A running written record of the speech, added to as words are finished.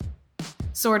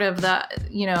sort of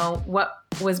what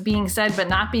was being said but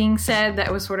not being said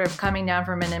that was sort of coming down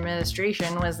from an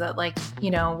administration was that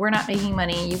we're not making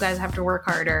money, you guys have to work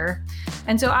harder.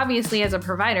 And so obviously as a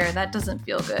provider, that doesn't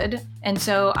feel good. And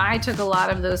so I took a lot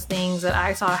of those things that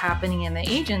I saw happening in the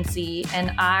agency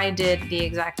and I did the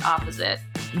exact opposite.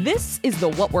 This is the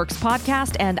What Works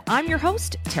podcast, and I'm your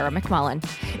host, Tara McMullen.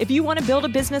 If you want to build a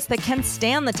business that can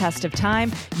stand the test of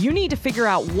time, you need to figure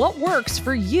out what works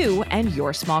for you and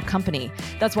your small company.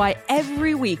 That's why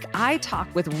every week I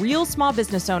talk with real small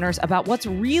business owners about what's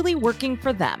really working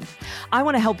for them. I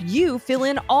want to help you fill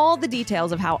in all the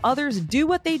details of how others do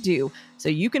what they do so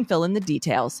you can fill in the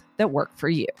details that work for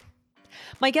you.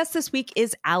 My guest this week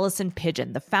is Allison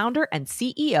Pidgeon, the founder and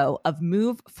CEO of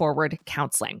Move Forward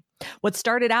Counseling. What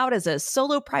started out as a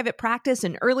solo private practice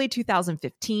in early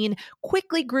 2015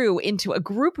 quickly grew into a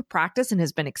group practice and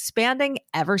has been expanding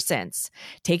ever since.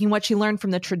 Taking what she learned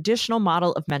from the traditional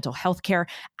model of mental health care,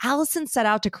 Allison set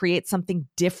out to create something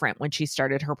different when she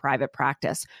started her private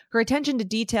practice. Her attention to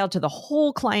detail to the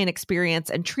whole client experience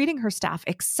and treating her staff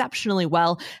exceptionally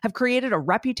well have created a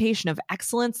reputation of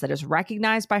excellence that is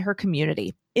recognized by her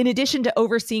community. In addition to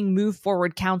overseeing Move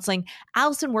Forward Counseling,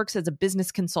 Allison works as a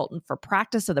business consultant for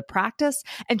Practice of the Practice,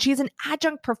 and she's an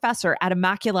adjunct professor at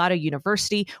Immaculata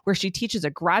University, where she teaches a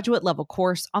graduate level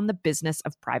course on the business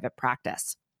of private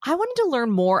practice. I wanted to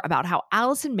learn more about how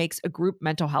Allison makes a group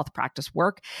mental health practice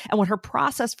work and what her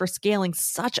process for scaling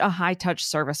such a high-touch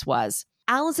service was.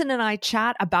 Allison and I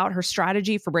chat about her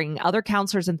strategy for bringing other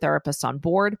counselors and therapists on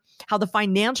board, how the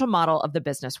financial model of the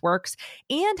business works,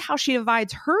 and how she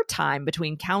divides her time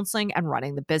between counseling and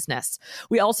running the business.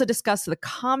 We also discuss the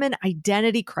common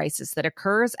identity crisis that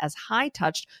occurs as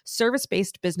high-touch,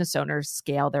 service-based business owners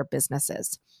scale their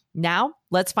businesses. Now,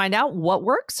 let's find out what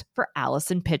works for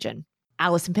Allison Pidgeon.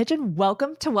 Allison Pidgeon,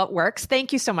 welcome to What Works.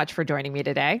 Thank you so much for joining me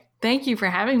today. Thank you for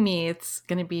having me. It's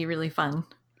going to be really fun.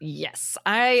 Yes,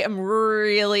 I am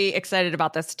really excited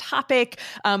about this topic,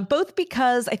 both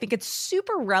because I think it's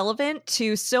super relevant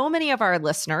to so many of our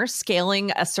listeners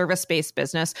scaling a service-based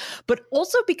business, but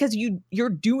also because you're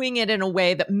doing it in a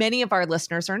way that many of our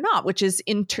listeners are not, which is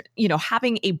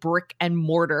having a brick and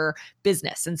mortar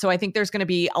business. And so I think there's going to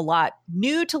be a lot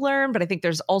new to learn, but I think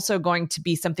there's also going to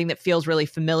be something that feels really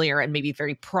familiar and maybe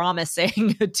very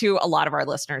promising to a lot of our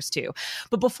listeners too.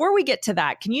 But before we get to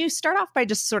that, can you start off by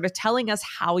just sort of telling us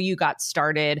how you got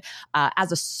started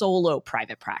as a solo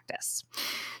private practice?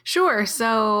 Sure.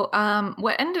 So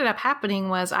what ended up happening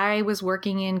was I was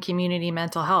working in community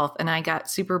mental health and I got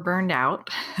super burned out.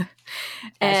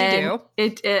 As you do.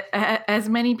 It as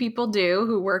many people do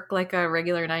who work like a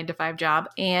regular 9-to-5 job.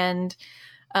 And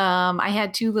I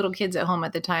had 2 little kids at home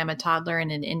at the time, a toddler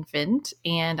and an infant.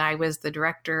 And I was the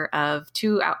director of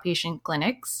 2 outpatient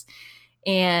clinics.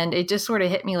 And it just sort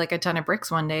of hit me like a ton of bricks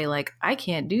one day, like, I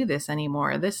can't do this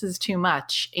anymore. This is too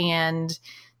much. And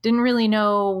didn't really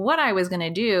know what I was going to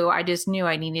do. I just knew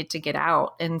I needed to get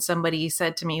out. And somebody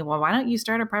said to me, well, why don't you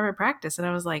start a private practice? And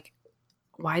I was like,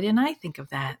 why didn't I think of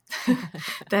that?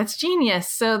 That's genius.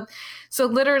 So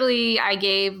literally I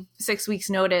gave 6 weeks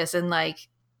notice and I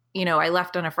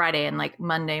left on a Friday and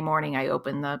Monday morning I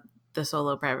opened the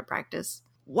solo private practice.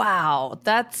 Wow,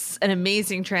 that's an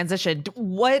amazing transition.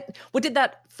 What did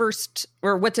that first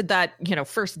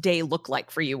day look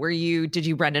like for you? Did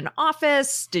you rent an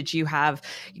office? Did you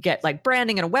get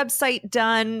branding and a website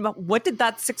done? What did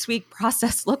that 6-week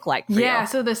process look like for you? Yeah,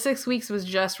 so the 6 weeks was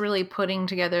just really putting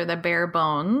together the bare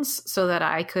bones so that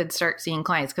I could start seeing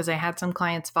clients, because I had some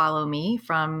clients follow me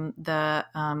from the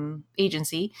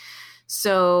agency.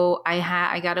 So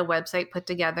I got a website put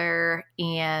together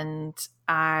and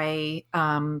I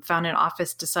found an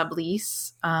office to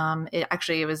sublease.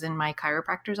 It was in my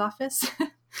chiropractor's office.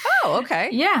 Oh, okay.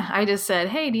 Yeah. I just said,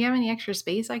 hey, do you have any extra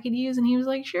space I could use? And he was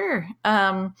like, sure.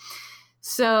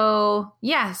 So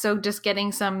just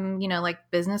getting some,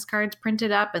 business cards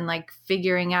printed up and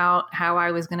figuring out how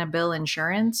I was going to bill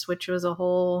insurance, which was a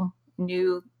whole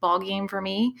new ballgame for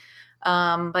me.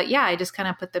 But yeah, I just kind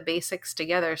of put the basics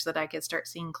together so that I could start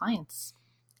seeing clients.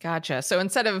 Gotcha. So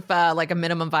instead of a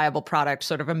minimum viable product,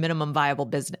 sort of a minimum viable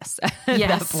business at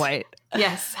that point.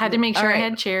 Yes. Had to make sure I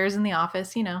had chairs in the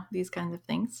office, these kinds of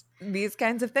things. These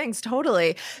kinds of things.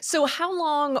 Totally. So how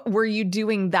long were you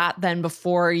doing that then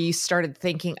before you started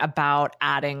thinking about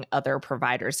adding other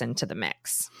providers into the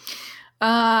mix?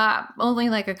 Only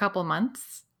a couple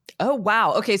months. Oh,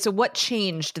 wow. Okay. So what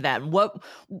changed then?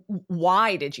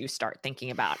 Why did you start thinking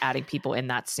about adding people in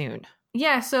that soon?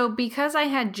 Yeah. So because I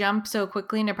had jumped so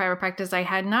quickly into private practice, I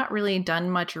had not really done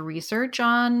much research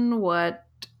on what,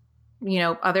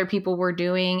 other people were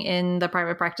doing in the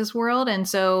private practice world. And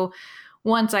so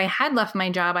once I had left my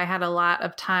job, I had a lot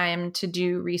of time to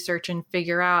do research and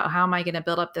figure out how am I going to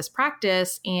build up this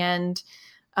practice, and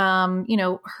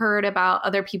heard about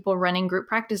other people running group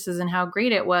practices and how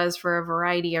great it was for a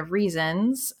variety of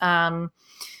reasons.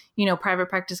 Private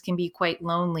practice can be quite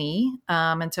lonely.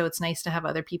 And so it's nice to have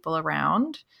other people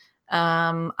around.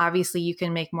 Obviously you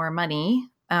can make more money.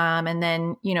 And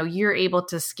then, you're able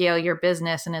to scale your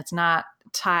business and it's not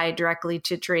tied directly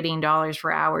to trading dollars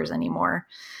for hours anymore,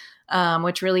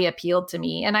 which really appealed to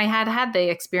me. And I had the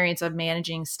experience of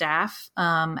managing staff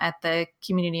at the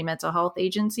community mental health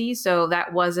agency. So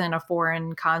that wasn't a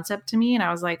foreign concept to me. And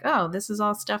I was like, oh, this is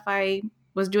all stuff I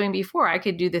was doing before. I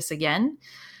could do this again.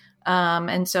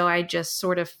 And so I just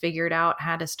sort of figured out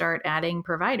how to start adding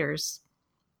providers.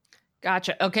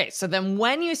 Gotcha. Okay. So then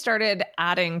when you started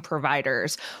adding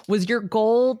providers, was your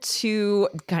goal to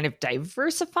kind of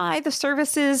diversify the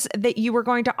services that you were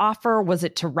going to offer? Was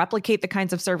it to replicate the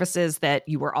kinds of services that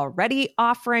you were already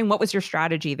offering? What was your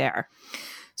strategy there?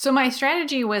 So my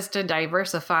strategy was to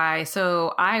diversify.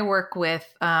 So I work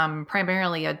with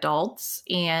primarily adults,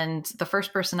 and the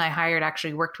first person I hired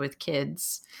actually worked with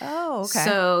kids. Oh,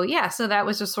 okay. So that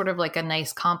was just sort of like a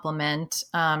nice compliment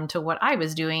to what I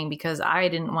was doing, because I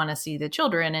didn't want to see the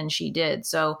children and she did.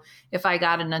 So if I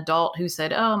got an adult who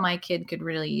said, oh, my kid could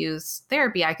really use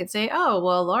therapy, I could say, oh,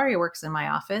 well, Laurie works in my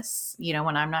office.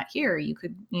 When I'm not here, you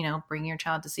could, bring your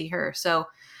child to see her. So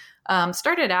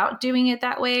started out doing it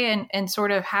that way, and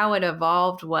sort of how it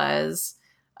evolved was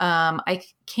I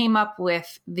came up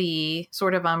with the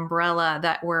sort of umbrella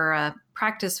that we're a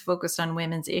practice focused on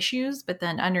women's issues, but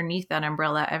then underneath that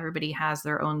umbrella, everybody has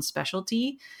their own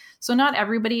specialty. So not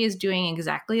everybody is doing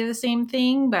exactly the same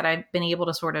thing, but I've been able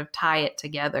to sort of tie it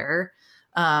together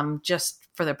just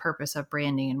for the purpose of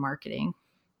branding and marketing.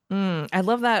 I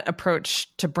love that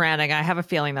approach to branding. I have a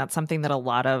feeling that's something that a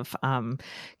lot of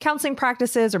counseling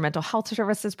practices or mental health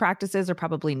services practices are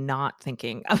probably not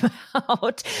thinking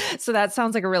about. So that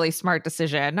sounds like a really smart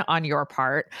decision on your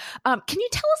part. Can you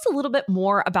tell us a little bit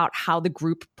more about how the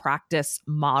group practice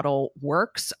model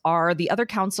works? Are the other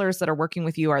counselors that are working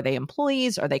with you, are they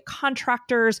employees? Are they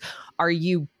contractors? Are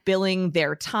you billing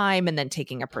their time and then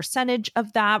taking a percentage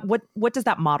of that? What does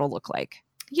that model look like?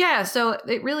 Yeah, so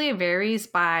it really varies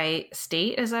by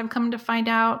state, as I've come to find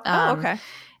out. Okay.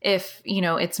 If,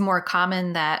 it's more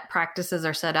common that practices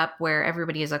are set up where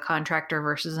everybody is a contractor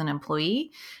versus an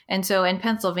employee. And so in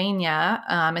Pennsylvania,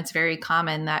 it's very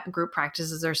common that group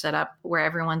practices are set up where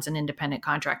everyone's an independent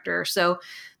contractor. So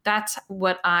that's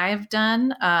what I've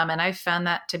done. And I've found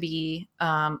that to be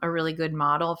a really good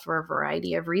model for a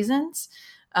variety of reasons.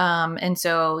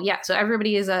 So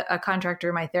everybody is a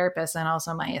contractor, my therapist, and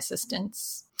also my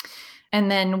assistants. And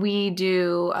then we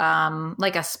do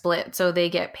like a split. So they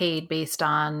get paid based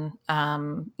on,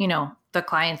 the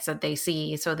clients that they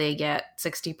see. So they get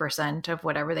 60% of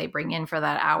whatever they bring in for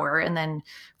that hour. And then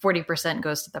 40%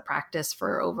 goes to the practice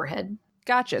for overhead.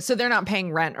 Gotcha. So they're not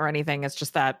paying rent or anything. It's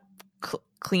just that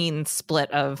clean split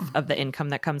of the income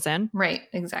that comes in. Right.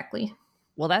 Exactly.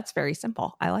 Well, that's very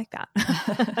simple. I like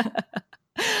that.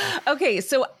 Okay,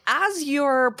 so as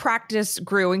your practice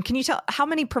grew, and can you tell how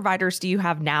many providers do you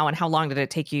have now, and how long did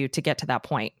it take you to get to that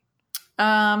point?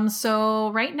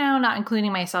 So right now, not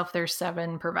including myself, there's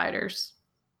 7 providers.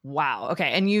 Wow.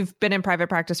 Okay, and you've been in private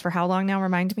practice for how long now?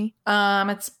 Remind me.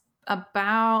 It's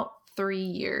about 3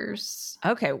 years.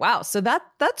 Okay, wow. So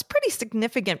that's pretty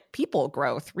significant people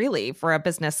growth, really, for a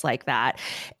business like that.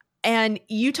 And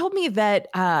you told me that,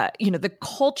 the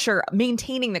culture,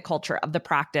 maintaining the culture of the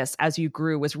practice as you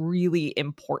grew was really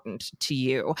important to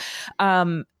you.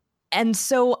 And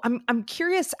so I'm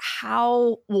curious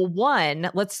how, well, one,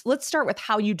 let's start with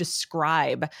how you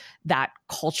describe that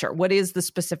culture. What is the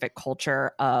specific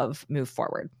culture of Move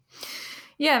Forward?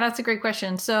 Yeah, that's a great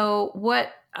question. So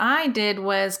what I did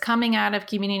was coming out of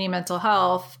community mental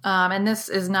health, and this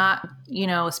is not,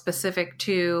 specific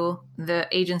to the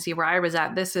agency where I was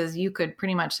at. This is, you could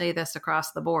pretty much say this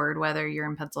across the board, whether you're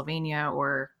in Pennsylvania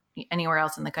or anywhere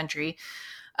else in the country.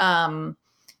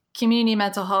 Community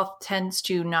mental health tends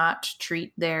to not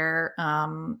treat their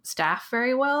staff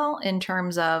very well, in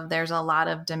terms of there's a lot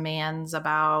of demands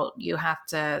about you have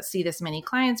to see this many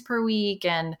clients per week,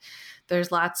 and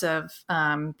there's lots of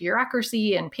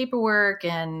bureaucracy and paperwork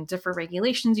and different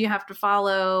regulations you have to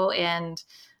follow, and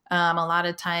a lot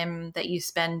of time that you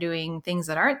spend doing things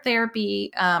that aren't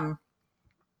therapy.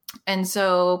 And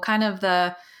so kind of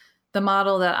the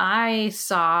model that I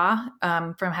saw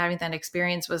from having that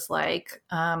experience was like,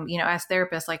 as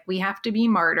therapists, like we have to be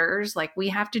martyrs, like we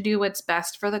have to do what's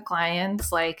best for the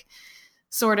clients, like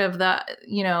sort of the,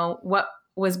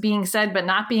 was being said but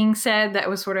not being said, that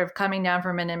was sort of coming down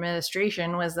from an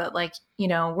administration, was that like,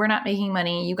 we're not making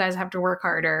money, you guys have to work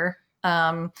harder.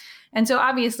 And so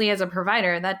obviously as a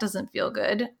provider, that doesn't feel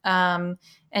good. And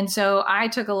so I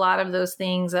took a lot of those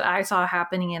things that I saw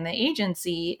happening in the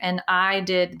agency and I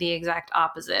did the exact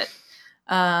opposite.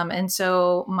 And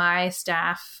so my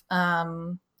staff,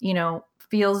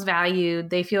 feels valued,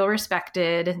 they feel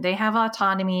respected, they have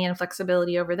autonomy and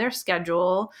flexibility over their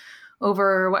schedule,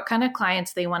 over what kind of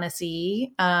clients they want to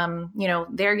see.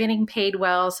 They're getting paid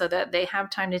well so that they have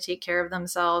time to take care of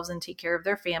themselves and take care of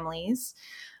their families.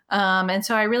 And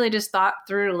so I really just thought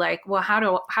through like, well,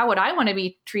 how would I want to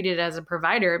be treated as a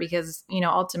provider? Because,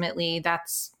 ultimately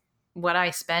that's what I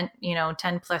spent,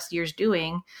 10 plus years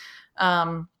doing.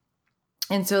 And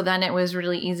so then it was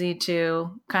really easy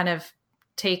to kind of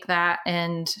take that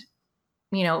and,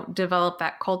 develop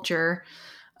that culture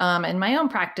in my own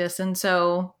practice. And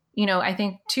so, I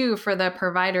think too, for the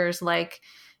providers, like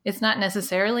it's not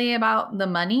necessarily about the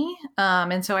money.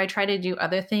 And so I try to do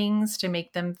other things to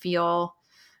make them feel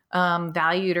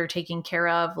valued or taken care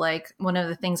of. Like one of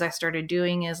the things I started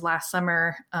doing is last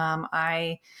summer,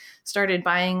 I started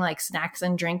buying like snacks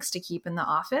and drinks to keep in the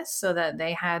office so that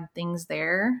they had things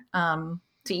there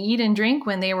to eat and drink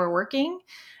when they were working.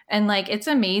 And like, it's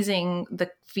amazing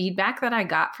the feedback that I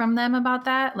got from them about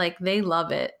that. Like they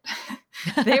love it.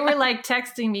 They were like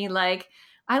texting me like,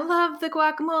 I love the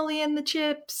guacamole and the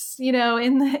chips,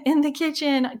 in the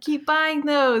kitchen. Keep buying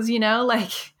those,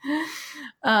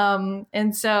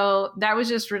 and so that was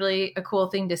just really a cool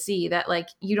thing to see, that like,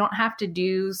 you don't have to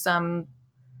do some,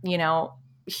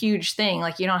 huge thing.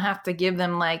 Like you don't have to give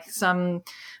them like some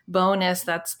bonus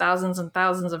that's thousands and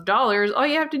thousands of dollars. All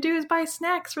you have to do is buy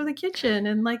snacks for the kitchen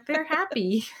and like, they're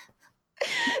happy.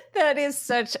 That is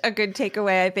such a good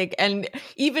takeaway, I think. And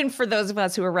even for those of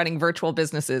us who are running virtual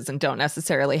businesses and don't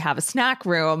necessarily have a snack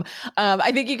room,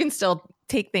 I think you can still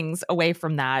take things away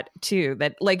from that too.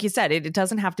 That, like you said, it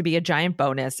doesn't have to be a giant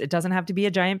bonus. It doesn't have to be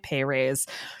a giant pay raise.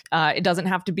 It doesn't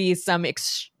have to be some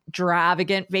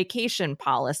extravagant vacation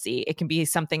policy. It can be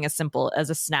something as simple as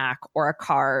a snack or a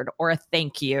card or a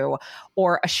thank you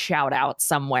or a shout out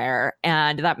somewhere.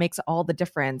 And that makes all the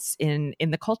difference in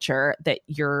the culture that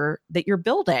you're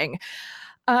building.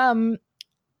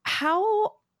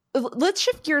 Let's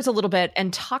shift gears a little bit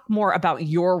and talk more about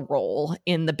your role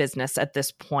in the business at this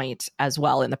point as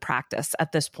well, in the practice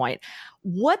at this point.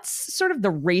 What's sort of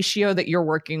the ratio that you're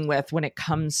working with when it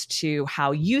comes to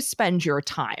how you spend your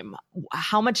time?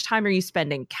 How much time are you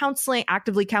spending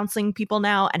actively counseling people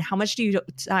now? And how much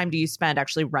time do you spend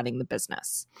actually running the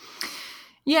business?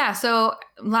 Yeah. So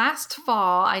last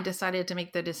fall, I decided to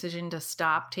make the decision to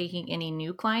stop taking any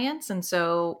new clients. And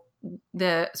so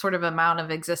the sort of amount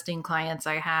of existing clients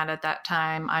I had at that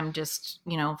time, I'm just,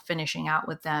 finishing out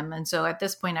with them. And so at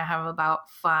this point, I have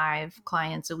about 5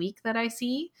 clients a week that I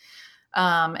see.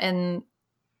 And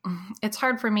it's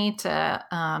hard for me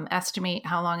to estimate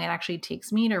how long it actually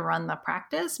takes me to run the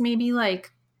practice, maybe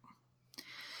like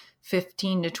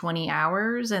 15 to 20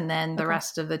 hours. And then the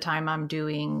rest of the time I'm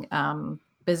doing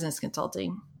business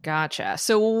consulting. Gotcha.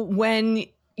 So when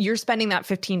you're spending that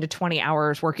 15 to 20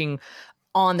 hours working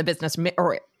on the business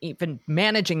or even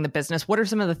managing the business, what are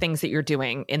some of the things that you're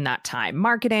doing in that time?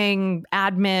 Marketing,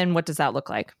 admin, what does that look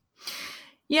like?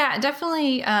 Yeah,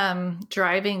 definitely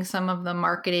driving some of the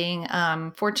marketing.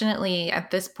 Fortunately, at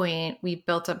this point, we've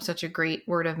built up such a great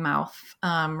word of mouth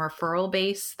referral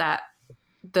base that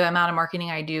the amount of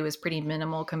marketing I do is pretty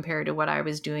minimal compared to what I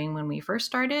was doing when we first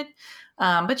started.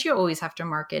 But you always have to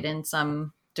market in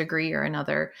some degree or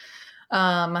another.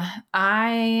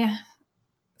 I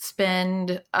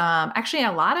spend actually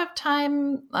a lot of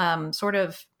time sort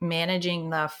of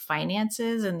managing the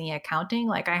finances and the accounting.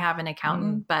 Like I have an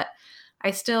accountant, but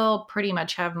I still pretty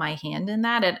much have my hand in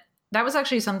that. And that was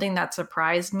actually something that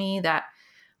surprised me, that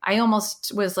I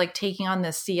almost was like taking on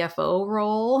this CFO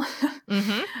role.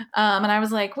 And I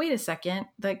was like, wait a second,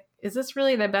 like, is this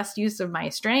really the best use of my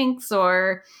strengths?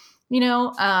 Or,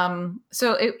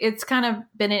 so it's kind of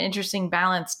been an interesting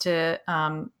balance to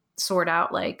sort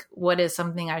out like what is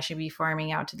something I should be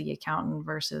farming out to the accountant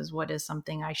versus what is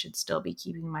something I should still be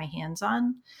keeping my hands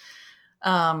on.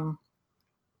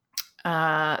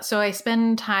 So I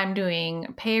spend time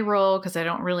doing payroll because I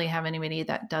don't really have anybody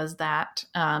that does that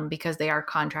because they are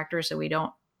contractors. So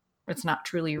it's not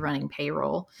truly running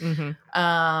payroll.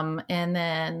 And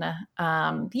then,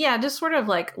 just sort of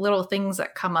like little things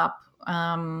that come up,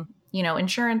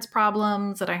 insurance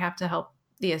problems that I have to help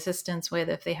the assistants with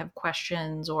if they have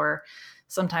questions, or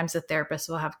sometimes the therapist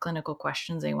will have clinical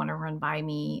questions they want to run by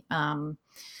me.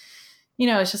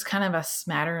 it's just kind of a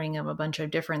smattering of a bunch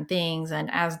of different things. And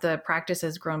as the practice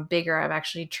has grown bigger, I've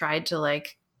actually tried to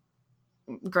like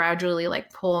gradually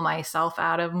like pull myself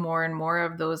out of more and more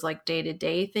of those like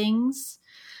day-to-day things.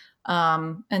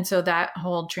 And so that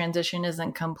whole transition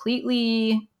isn't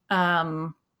completely,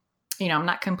 I'm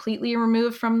not completely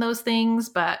removed from those things,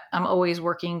 but I'm always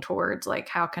working towards like,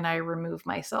 how can I remove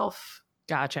myself?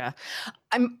 Gotcha.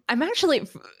 I'm actually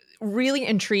really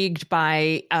intrigued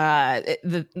by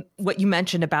what you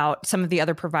mentioned about some of the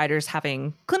other providers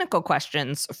having clinical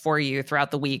questions for you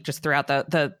throughout the week, just throughout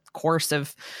the course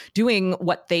of doing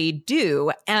what they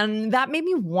do. And that made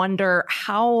me wonder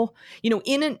how,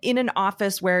 in an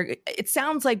office where it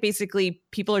sounds like basically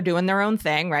people are doing their own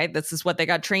thing, right? This is what they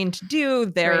got trained to do.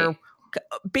 They're Right.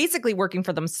 basically working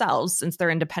for themselves since they're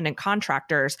independent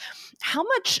contractors. How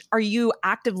much are you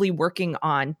actively working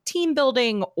on team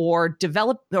building or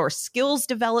skills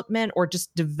development or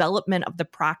just development of the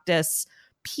practice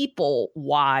people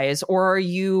wise, or are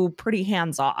you pretty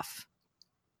hands off?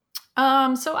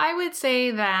 So I would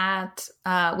say that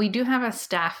we do have a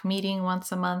staff meeting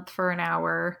once a month for an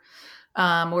hour,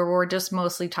 where we're just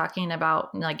mostly talking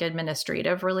about like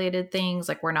administrative related things.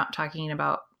 Like we're not talking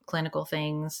about clinical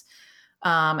things.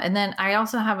 And then I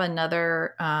also have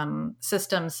another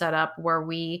system set up where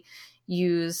we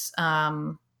use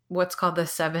what's called the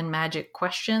 7 magic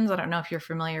questions. I don't know if you're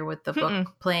familiar with the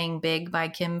book Playing Big by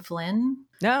Kim Flynn.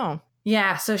 No.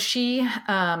 Yeah. So she,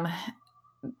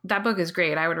 that book is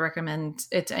great. I would recommend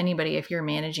it to anybody if you're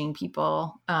managing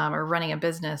people or running a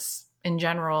business in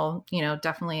general.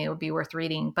 Definitely it would be worth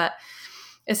reading. But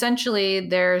essentially,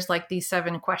 there's like these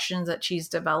 7 questions that she's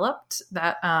developed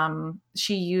that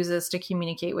she uses to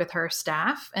communicate with her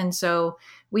staff. And so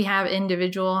we have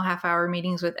individual half-hour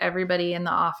meetings with everybody in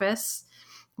the office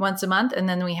once a month. And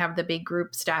then we have the big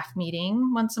group staff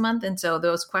meeting once a month. And so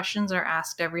those questions are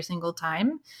asked every single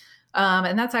time.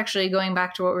 And that's actually going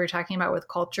back to what we were talking about with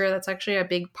culture. That's actually a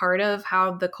big part of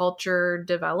how the culture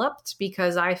developed,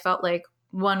 because I felt like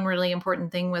one really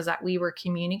important thing was that we were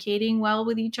communicating well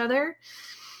with each other.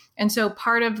 And so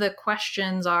part of the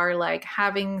questions are like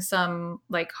having some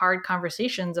like hard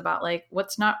conversations about like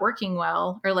what's not working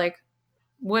well, or like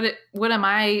what am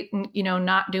I,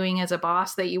 not doing as a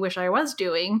boss that you wish I was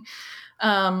doing.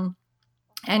 And,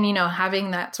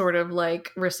 having that sort of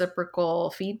like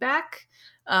reciprocal feedback.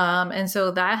 And so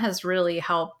that has really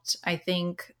helped, I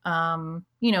think,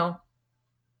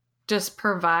 just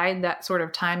provide that sort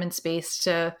of time and space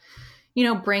to,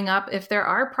 bring up if there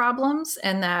are problems,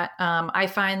 and that I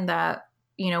find that,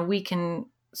 we can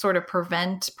sort of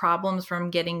prevent problems from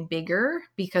getting bigger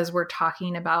because we're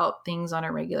talking about things on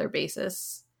a regular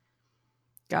basis.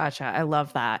 Gotcha. I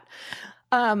love that.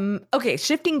 Okay,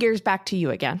 shifting gears back to you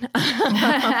again.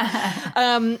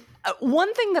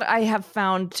 One thing that I have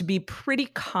found to be pretty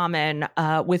common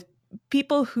with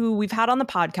people who we've had on the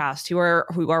podcast who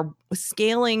are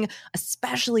scaling,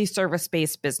 especially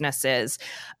service-based businesses,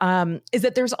 is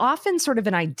that there's often sort of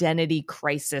an identity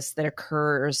crisis that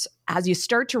occurs as you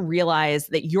start to realize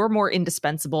that you're more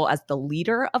indispensable as the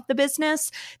leader of the business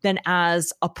than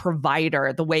as a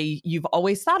provider, the way you've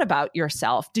always thought about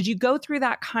yourself. Did you go through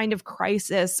that kind of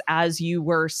crisis as you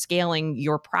were scaling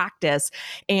your practice?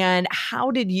 And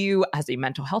how did you, as a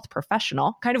mental health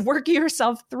professional, kind of work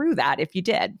yourself through that, if you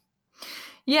did?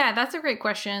 Yeah, that's a great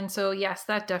question. So yes,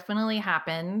 that definitely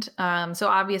happened. So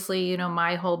obviously,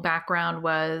 my whole background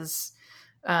was,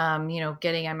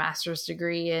 getting a master's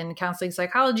degree in counseling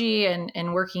psychology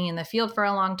and working in the field for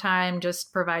a long time,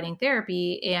 just providing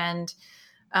therapy. And,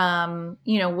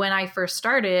 when I first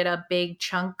started, a big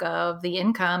chunk of the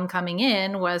income coming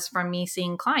in was from me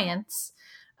seeing clients.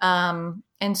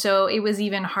 And so it was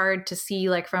even hard to see,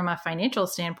 like, from a financial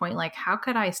standpoint, like, how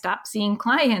could I stop seeing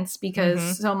clients?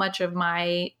 Because so much of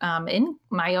my,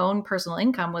 my own personal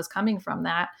income was coming from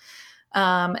that.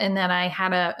 And then I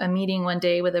had a meeting one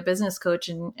day with a business coach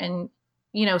and,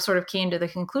 sort of came to the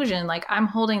conclusion, like, I'm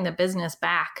holding the business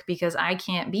back because I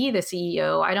can't be the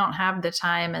CEO. I don't have the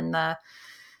time and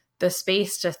the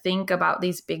space to think about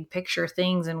these big picture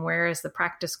things and where is the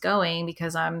practice going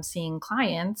because I'm seeing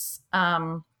clients.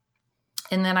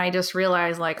 And then I just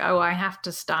realized, like, oh, I have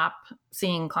to stop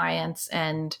seeing clients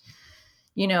and,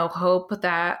 hope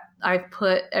that I've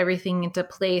put everything into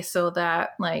place so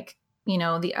that, like,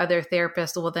 the other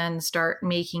therapist will then start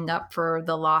making up for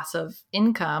the loss of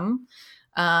income,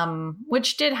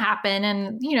 which did happen.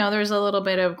 And, there's a little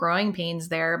bit of growing pains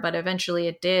there, but eventually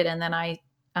it did. And then I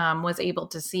was able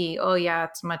to see, oh, yeah,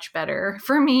 it's much better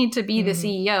for me to be the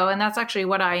CEO. And that's actually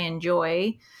what I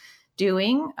enjoy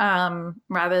doing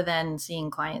rather than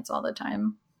seeing clients all the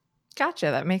time.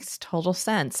 Gotcha. That makes total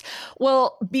sense.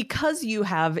 Well, because you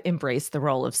have embraced the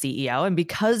role of CEO and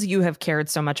because you have cared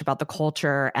so much about the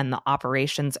culture and the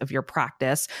operations of your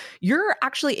practice, you're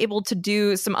actually able to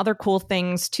do some other cool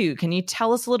things too. Can you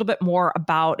tell us a little bit more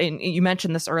about, and you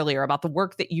mentioned this earlier, about the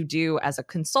work that you do as a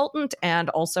consultant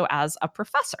and also as a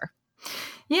professor?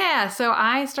 Yeah, so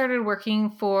I started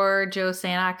working for Joe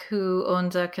Sanak, who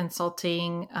owns a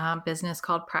consulting business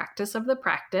called Practice of the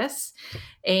Practice.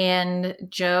 And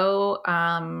Joe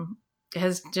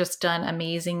has just done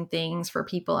amazing things for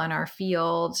people in our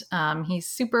field. He's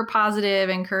super positive,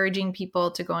 encouraging people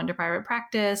to go into private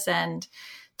practice and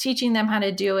teaching them how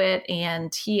to do it.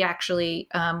 And he actually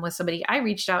was somebody I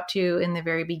reached out to in the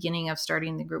very beginning of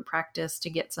starting the group practice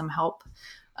to get some help.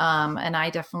 And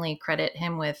I definitely credit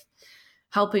him with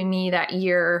helping me that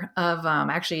year of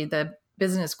actually the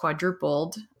business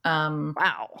quadrupled.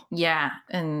 Wow. Yeah.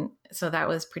 And so that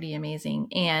was pretty amazing.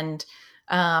 And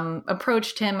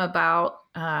approached him about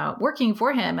working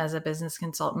for him as a business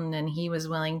consultant, and he was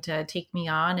willing to take me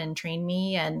on and train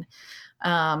me. And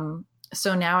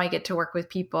so now I get to work with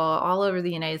people all over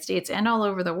the United States and all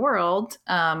over the world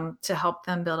to help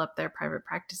them build up their private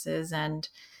practices. And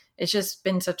it's just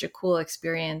been such a cool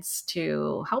experience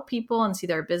to help people and see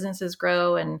their businesses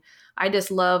grow. And I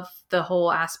just love the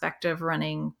whole aspect of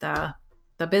running the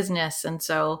business. And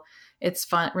so it's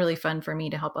fun, really fun for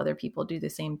me to help other people do the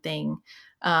same thing.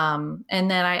 And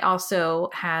then I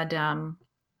also had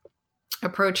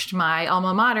approached my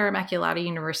alma mater, Immaculata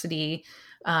University,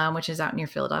 which is out near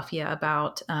Philadelphia,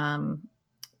 about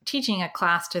teaching a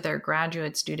class to their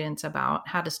graduate students about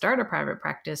how to start a private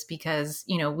practice, because,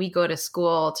 you know, we go to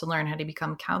school to learn how to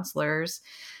become counselors.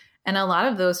 And a lot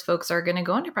of those folks are going to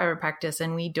go into private practice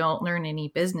and we don't learn any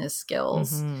business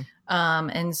skills. Mm-hmm.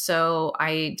 And so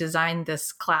I designed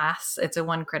this class. It's a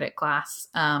 1-credit class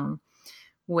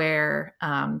where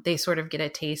they sort of get a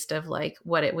taste of like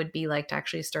what it would be like to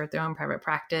actually start their own private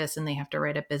practice, and they have to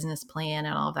write a business plan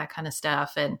and all of that kind of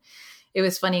stuff. And it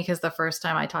was funny because the first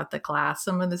time I taught the class,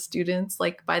 some of the students,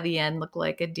 like by the end, look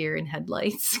like a deer in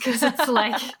headlights, because it's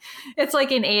like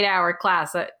an 8-hour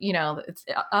class that, you know, it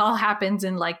all happens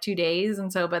in like 2 days.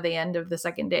 And so by the end of the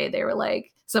second day, they were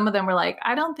like, some of them were like,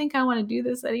 I don't think I want to do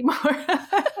this anymore.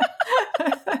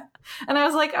 And I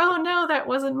was like, oh no, that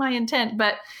wasn't my intent.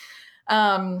 But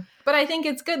I think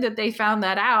it's good that they found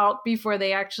that out before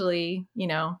they actually, you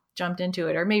know, jumped into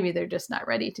it, or maybe they're just not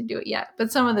ready to do it yet.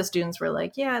 But some of the students were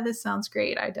like, yeah, this sounds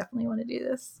great. I definitely want to do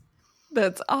this.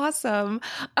 That's awesome.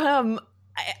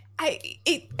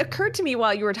 It occurred to me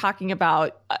while you were talking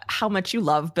about how much you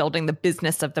love building the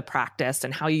business of the practice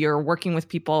and how you're working with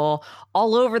people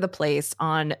all over the place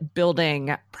on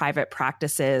building private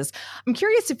practices. I'm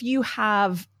curious if you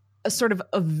have a sort of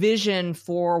a vision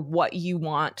for what you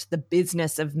want the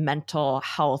business of mental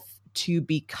health to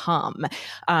become,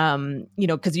 you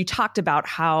know, because you talked about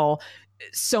how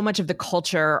so much of the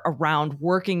culture around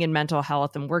working in mental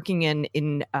health and working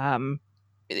in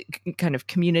kind of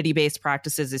community-based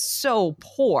practices is so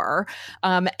poor,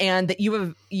 and that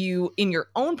you in your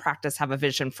own practice have a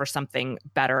vision for something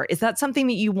better. Is that something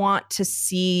that you want to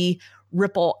see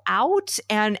ripple out,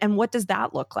 and what does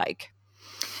that look like?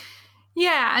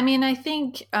 Yeah, I mean, I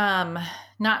think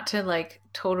not to like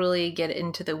totally get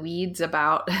into the weeds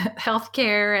about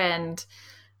healthcare and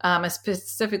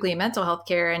specifically mental health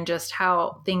care and just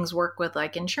how things work with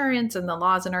like insurance and the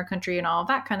laws in our country and all of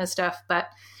that kind of stuff. But,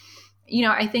 you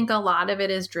know, I think a lot of it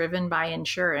is driven by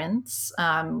insurance.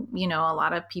 You know, a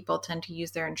lot of people tend to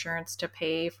use their insurance to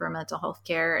pay for mental health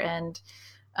care. And,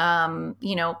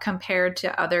 you know, compared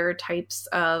to other types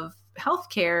of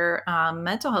healthcare,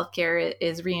 mental health care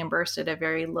is reimbursed at a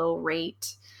very low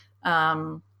rate.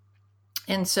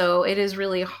 And so it is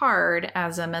really hard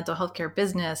as a mental health care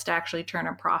business to actually turn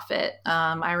a profit.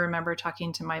 I remember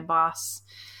talking to my boss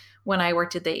when I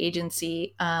worked at the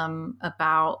agency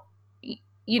about,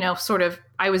 you know, sort of,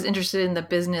 I was interested in the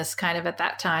business kind of at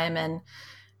that time, and,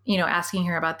 you know, asking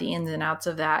her about the ins and outs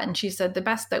of that. And she said, the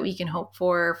best that we can hope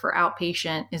for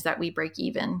outpatient is that we break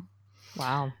even.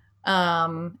 Wow.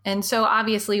 And so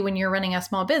obviously when you're running a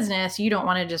small business, you don't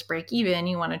want to just break even,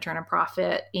 you want to turn a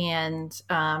profit. And,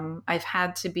 I've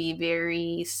had to be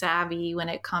very savvy when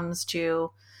it comes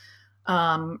to,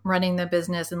 running the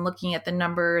business and looking at the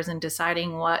numbers and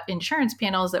deciding what insurance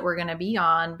panels that we're going to be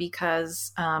on,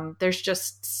 because, there's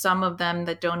just some of them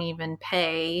that don't even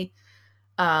pay,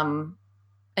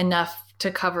 enough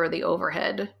to cover the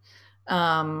overhead.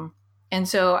 And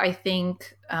so I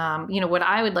think, you know, what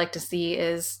I would like to see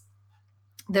is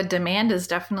the demand is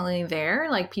definitely there.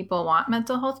 Like people want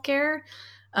mental health care.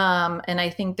 And I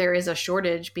think there is a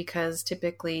shortage because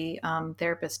typically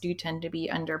therapists do tend to be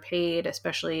underpaid,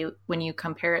 especially when you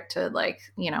compare it to like,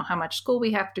 how much school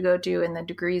we have to go to and the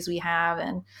degrees we have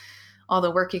and all the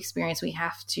work experience we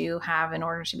have to have in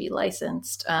order to be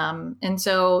licensed. And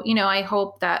so, I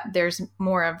hope that there's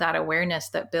more of that awareness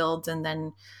that builds, and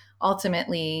then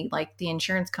ultimately like the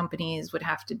insurance companies would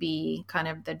have to be kind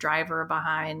of the driver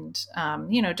behind,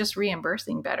 just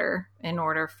reimbursing better in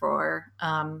order for,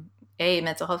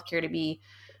 mental health care to be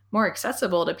more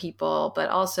accessible to people, but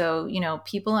also,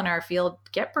 people in our field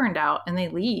get burned out and they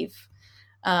leave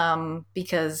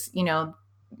because,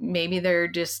 maybe they're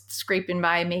just scraping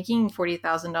by making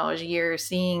 $40,000 a year,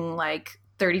 seeing like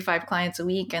 35 clients a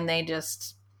week, and they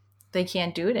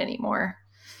can't do it anymore.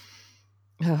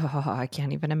 Oh, I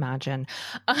can't even imagine.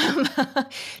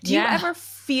 Do you ever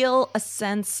feel a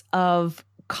sense of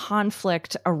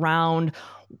conflict around,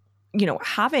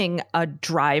 having a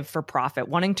drive for profit,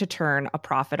 wanting to turn a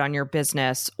profit on your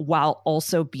business while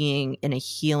also being in a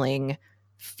healing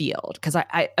field? Because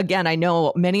I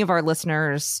know many of our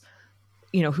listeners,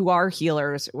 who are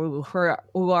healers, who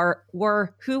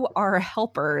are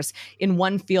helpers in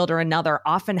one field or another,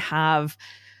 often have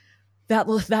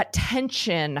that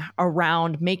tension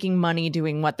around making money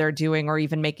doing what they're doing, or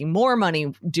even making more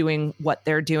money doing what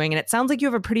they're doing. And it sounds like you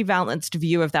have a pretty balanced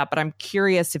view of that, but I'm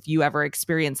curious if you ever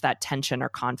experience that tension or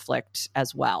conflict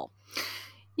as well.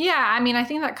 Yeah, I mean, I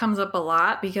think that comes up a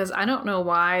lot because I don't know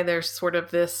why there's sort of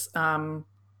this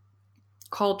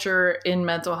culture in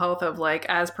mental health of like,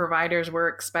 as providers, we're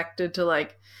expected to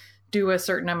like do a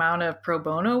certain amount of pro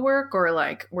bono work, or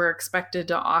like we're expected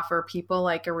to offer people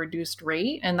like a reduced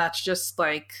rate. And that's just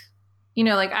like,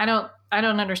 like I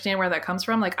don't understand where that comes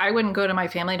from. Like I wouldn't go to my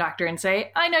family doctor and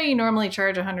say, I know you normally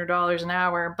charge $100 an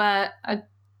hour, but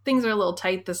things are a little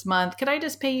tight this month. Could I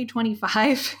just pay you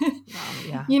 $25?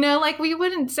 Yeah. Like we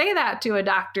wouldn't say that to a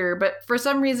doctor, but for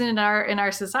some reason in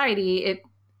our society,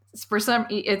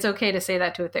 it's okay to say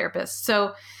that to a therapist.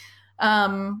 So,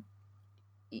 I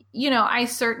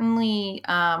certainly,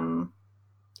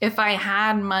 if I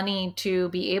had money to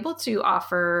be able to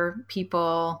offer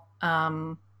people,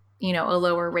 a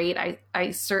lower rate,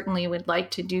 I certainly would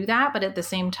like to do that. But at the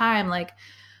same time, like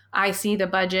I see the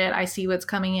budget, I see what's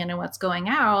coming in and what's going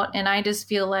out. And I just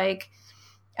feel like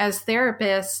as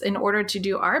therapists, in order to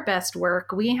do our best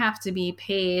work, we have to be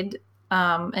paid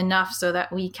enough so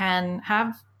that we can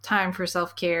have time for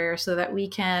self-care, so that we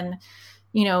can,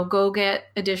 go get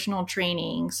additional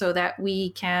training, so that we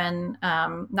can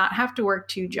not have to work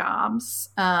 2 jobs,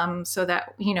 so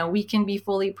that, we can be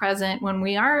fully present when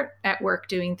we are at work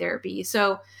doing therapy.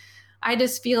 So I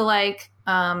just feel like,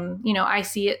 I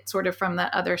see it sort of from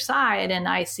that other side, and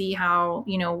I see how,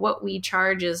 what we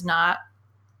charge is not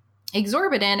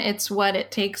exorbitant. It's what it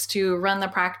takes to run the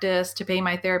practice, to pay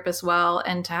my therapist well,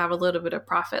 and to have a little bit of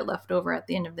profit left over at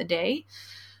the end of the day.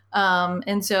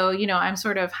 And so, I'm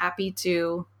sort of happy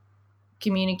to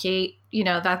communicate,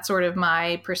 that's sort of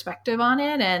my perspective on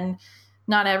it. And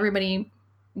not everybody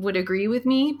would agree with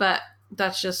me, but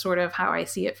that's just sort of how I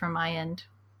see it from my end.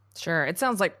 Sure. It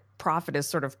sounds like profit is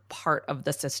sort of part of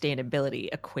the sustainability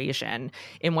equation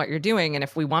in what you're doing. And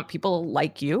if we want people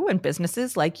like you and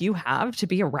businesses like you have to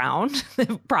be around,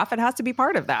 profit has to be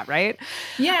part of that, right?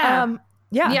 Yeah.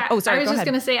 Yeah. Oh, sorry. I was just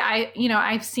going to say,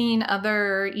 I've seen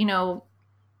other,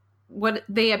 what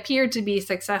they appear to be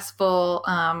successful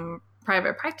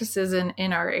private practices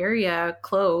in our area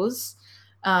close.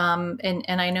 And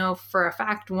I know for a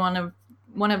fact one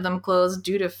of them closed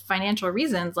due to financial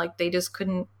reasons, like they just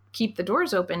couldn't keep the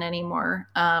doors open anymore.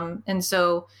 And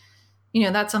so,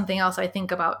 that's something else I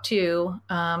think about too,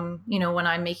 when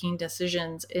I'm making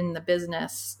decisions in the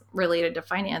business related to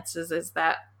finances, is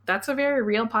that's a very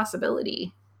real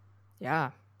possibility.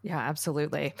 Yeah. Yeah,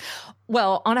 absolutely.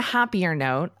 Well, on a happier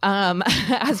note,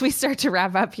 as we start to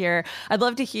wrap up here, I'd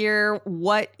love to hear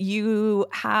what you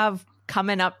have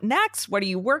coming up next. What are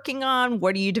you working on?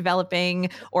 What are you developing?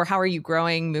 Or how are you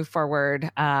growing, move forward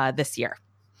this year?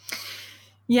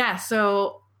 Yeah,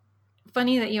 so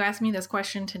funny that you asked me this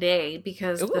question today,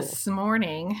 because this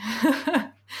morning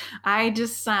I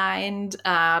just signed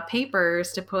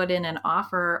papers to put in an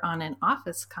offer on an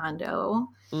office condo.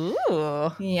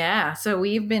 Ooh. Yeah. So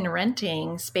we've been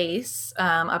renting space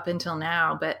up until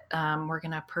now, but we're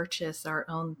going to purchase our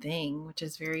own thing, which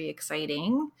is very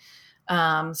exciting.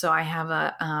 So I have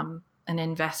an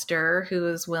investor who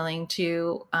is willing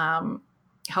to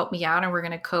help me out, and we're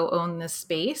going to co-own this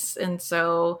space. And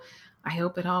so I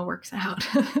hope it all works out.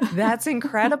 That's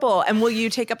incredible. And will you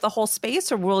take up the whole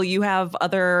space, or will you have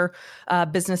other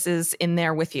businesses in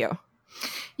there with you?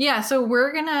 Yeah, so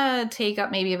we're going to take up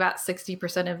maybe about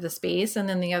 60% of the space, and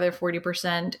then the other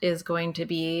 40% is going to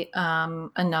be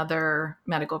another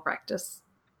medical practice.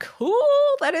 Cool.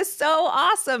 That is so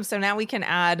awesome. So now we can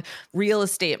add real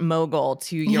estate mogul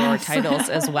to your titles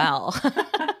as well.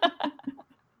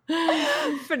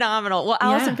 Phenomenal. Well,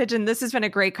 Allison Pidgeon, this has been a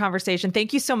great conversation.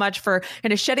 Thank you so much for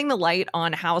kind of shedding the light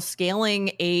on how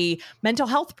scaling a mental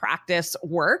health practice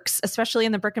works, especially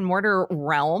in the brick and mortar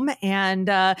realm,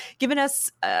 and giving us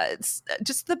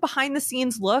just the behind the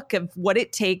scenes look of what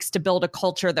it takes to build a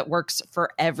culture that works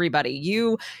for everybody,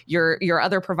 you, your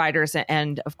other providers,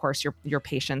 and of course, your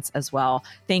patients as well.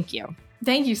 Thank you.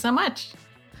 Thank you so much.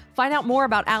 Find out more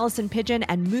about Allison Pidgeon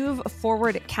and Move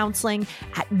Forward Counseling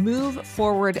at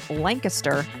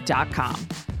moveforwardlancaster.com.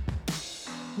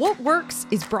 What Works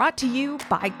is brought to you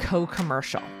by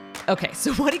Co-Commercial. Okay,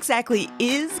 so what exactly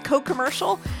is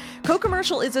Co-Commercial?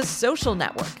 Co-Commercial is a social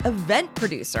network, event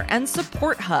producer, and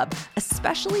support hub,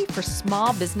 especially for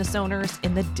small business owners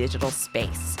in the digital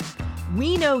space.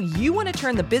 We know you want to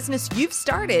turn the business you've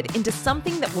started into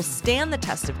something that will stand the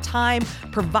test of time,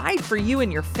 provide for you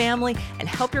and your family, and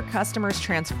help your customers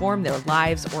transform their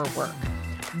lives or work.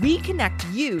 We connect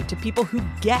you to people who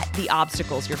get the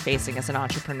obstacles you're facing as an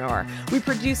entrepreneur. We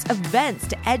produce events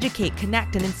to educate,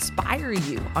 connect, and inspire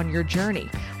you on your journey.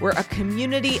 We're a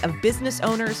community of business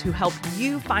owners who help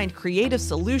you find creative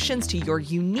solutions to your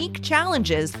unique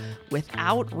challenges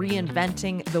without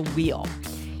reinventing the wheel.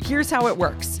 Here's how it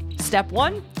works. Step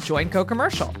 1, join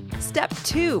Co-Commercial. Step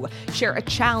 2, share a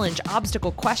challenge,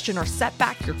 obstacle, question, or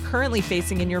setback you're currently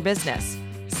facing in your business.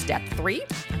 Step 3,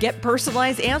 get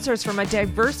personalized answers from a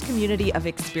diverse community of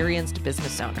experienced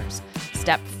business owners.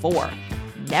 Step 4,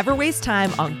 never waste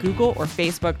time on Google or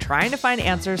Facebook trying to find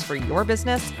answers for your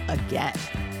business again.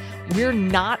 We're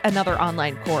not another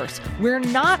online course. We're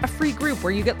not a free group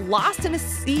where you get lost in a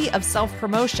sea of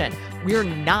self-promotion. We're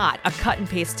not a cut and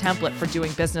paste template for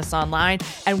doing business online.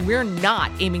 And we're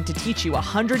not aiming to teach you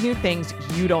 100 new things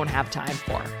you don't have time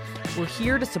for. We're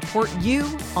here to support you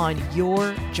on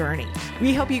your journey.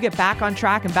 We help you get back on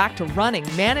track and back to running,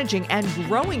 managing, and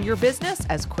growing your business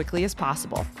as quickly as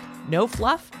possible. No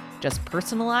fluff, just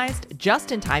personalized,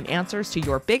 just-in-time answers to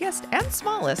your biggest and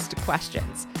smallest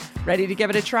questions. Ready to give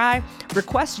it a try?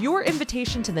 Request your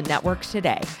invitation to the network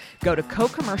today. Go to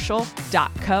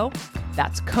cocommercial.co.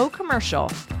 That's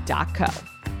cocommercial.co.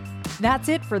 That's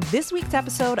it for this week's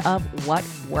episode of What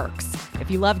Works. If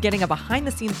you love getting a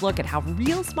behind-the-scenes look at how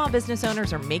real small business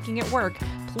owners are making it work,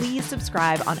 please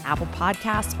subscribe on Apple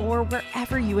Podcasts or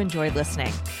wherever you enjoy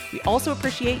listening. We also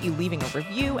appreciate you leaving a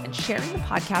review and sharing the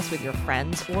podcast with your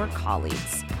friends or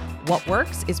colleagues. What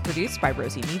Works is produced by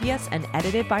Rosie Medius and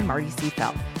edited by Marty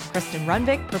Seafeld. Kristen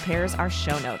Runvik prepares our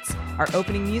show notes. Our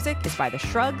opening music is by The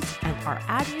Shrugs, and our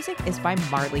ad music is by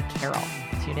Marley Carroll.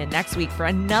 Tune in next week for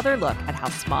another look at how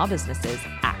small businesses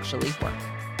actually work.